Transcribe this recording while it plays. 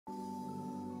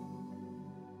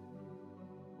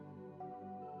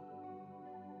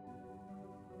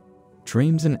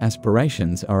Dreams and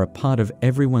aspirations are a part of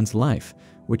everyone's life,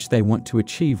 which they want to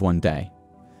achieve one day.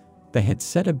 They had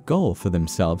set a goal for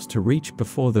themselves to reach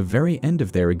before the very end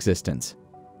of their existence.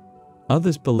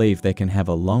 Others believe they can have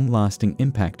a long-lasting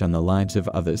impact on the lives of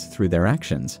others through their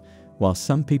actions, while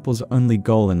some people's only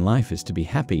goal in life is to be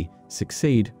happy,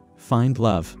 succeed, find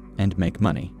love, and make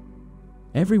money.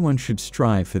 Everyone should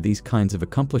strive for these kinds of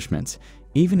accomplishments,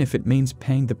 even if it means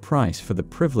paying the price for the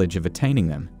privilege of attaining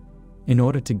them. In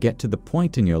order to get to the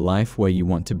point in your life where you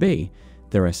want to be,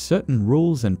 there are certain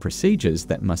rules and procedures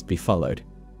that must be followed.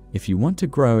 If you want to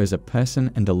grow as a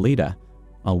person and a leader,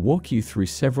 I'll walk you through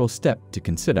several steps to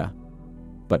consider.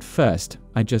 But first,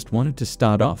 I just wanted to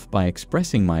start off by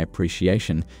expressing my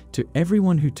appreciation to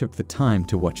everyone who took the time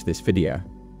to watch this video.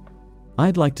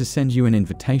 I'd like to send you an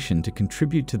invitation to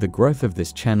contribute to the growth of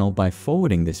this channel by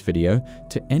forwarding this video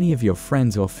to any of your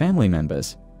friends or family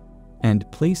members. And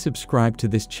please subscribe to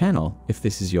this channel if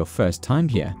this is your first time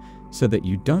here, so that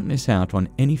you don't miss out on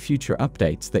any future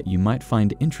updates that you might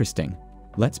find interesting.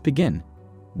 Let's begin.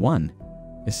 1.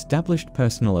 Established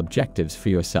personal objectives for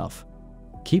yourself.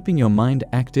 Keeping your mind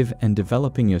active and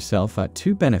developing yourself are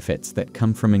two benefits that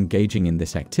come from engaging in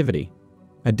this activity.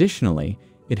 Additionally,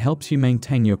 it helps you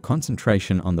maintain your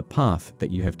concentration on the path that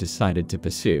you have decided to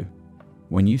pursue.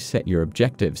 When you set your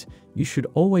objectives, you should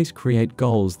always create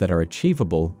goals that are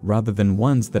achievable rather than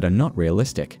ones that are not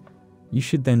realistic. You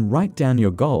should then write down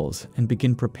your goals and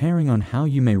begin preparing on how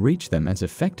you may reach them as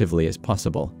effectively as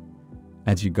possible.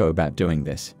 As you go about doing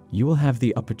this, you will have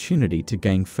the opportunity to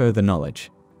gain further knowledge.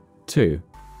 2.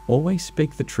 Always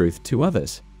speak the truth to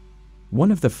others. One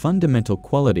of the fundamental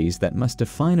qualities that must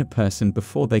define a person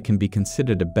before they can be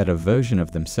considered a better version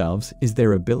of themselves is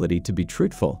their ability to be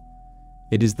truthful.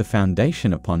 It is the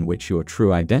foundation upon which your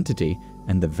true identity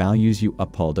and the values you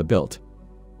uphold are built.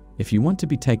 If you want to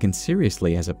be taken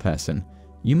seriously as a person,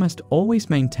 you must always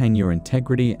maintain your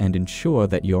integrity and ensure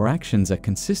that your actions are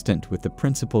consistent with the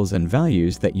principles and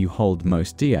values that you hold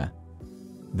most dear.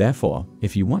 Therefore,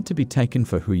 if you want to be taken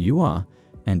for who you are,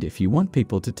 and if you want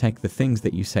people to take the things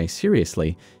that you say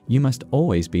seriously, you must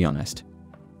always be honest.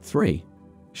 3.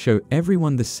 Show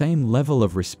everyone the same level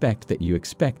of respect that you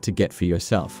expect to get for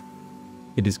yourself.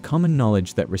 It is common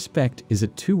knowledge that respect is a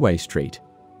two-way street.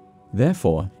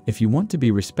 Therefore, if you want to be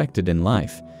respected in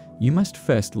life, you must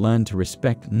first learn to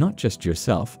respect not just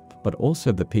yourself, but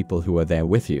also the people who are there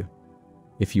with you.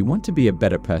 If you want to be a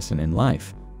better person in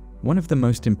life, one of the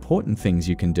most important things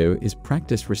you can do is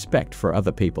practice respect for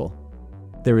other people.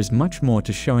 There is much more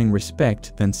to showing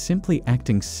respect than simply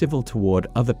acting civil toward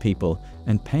other people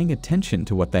and paying attention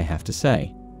to what they have to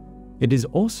say. It is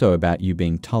also about you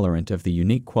being tolerant of the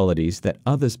unique qualities that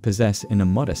others possess in a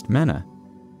modest manner.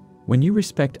 When you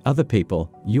respect other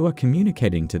people, you are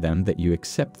communicating to them that you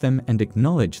accept them and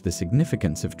acknowledge the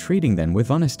significance of treating them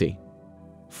with honesty.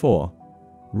 4.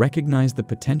 Recognize the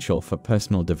potential for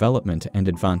personal development and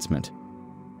advancement.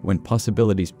 When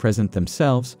possibilities present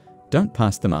themselves, don't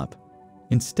pass them up.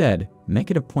 Instead, make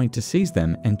it a point to seize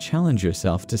them and challenge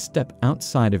yourself to step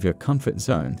outside of your comfort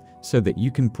zone so that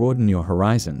you can broaden your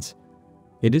horizons.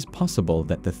 It is possible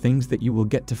that the things that you will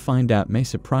get to find out may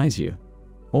surprise you.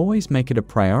 Always make it a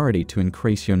priority to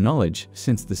increase your knowledge,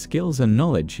 since the skills and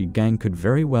knowledge you gain could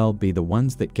very well be the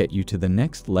ones that get you to the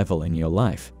next level in your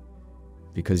life.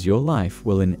 Because your life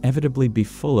will inevitably be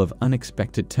full of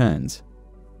unexpected turns.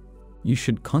 You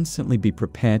should constantly be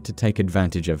prepared to take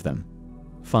advantage of them.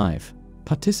 5.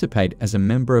 Participate as a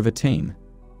member of a team.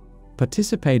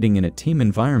 Participating in a team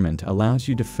environment allows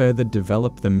you to further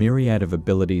develop the myriad of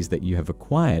abilities that you have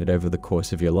acquired over the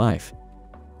course of your life.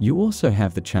 You also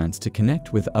have the chance to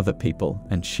connect with other people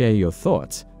and share your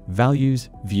thoughts,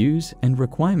 values, views, and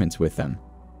requirements with them.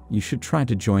 You should try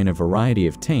to join a variety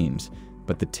of teams,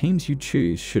 but the teams you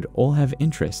choose should all have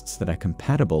interests that are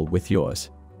compatible with yours.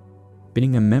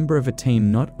 Being a member of a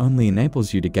team not only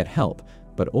enables you to get help,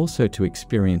 but also to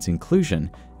experience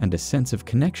inclusion and a sense of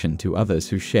connection to others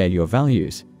who share your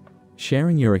values.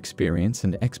 Sharing your experience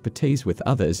and expertise with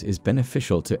others is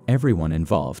beneficial to everyone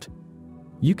involved.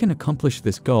 You can accomplish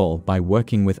this goal by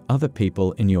working with other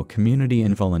people in your community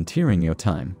and volunteering your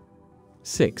time.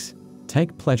 6.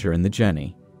 Take pleasure in the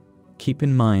journey. Keep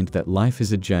in mind that life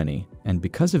is a journey, and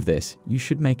because of this, you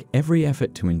should make every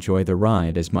effort to enjoy the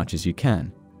ride as much as you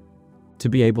can. To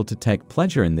be able to take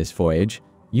pleasure in this voyage,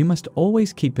 you must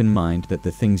always keep in mind that the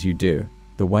things you do,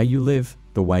 the way you live,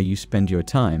 the way you spend your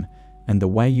time, and the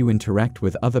way you interact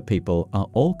with other people are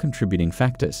all contributing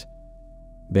factors.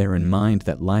 Bear in mind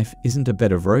that life isn't a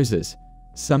bed of roses.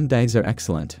 Some days are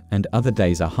excellent and other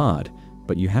days are hard,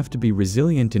 but you have to be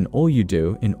resilient in all you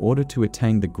do in order to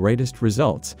attain the greatest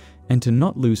results and to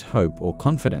not lose hope or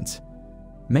confidence.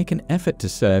 Make an effort to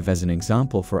serve as an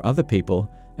example for other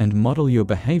people and model your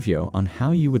behavior on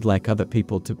how you would like other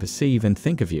people to perceive and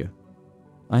think of you.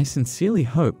 I sincerely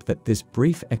hope that this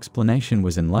brief explanation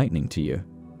was enlightening to you.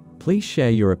 Please share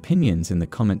your opinions in the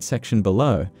comment section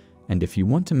below, and if you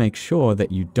want to make sure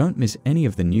that you don't miss any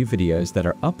of the new videos that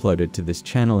are uploaded to this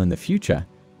channel in the future,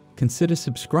 consider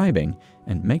subscribing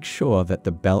and make sure that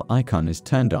the bell icon is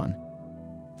turned on.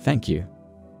 Thank you.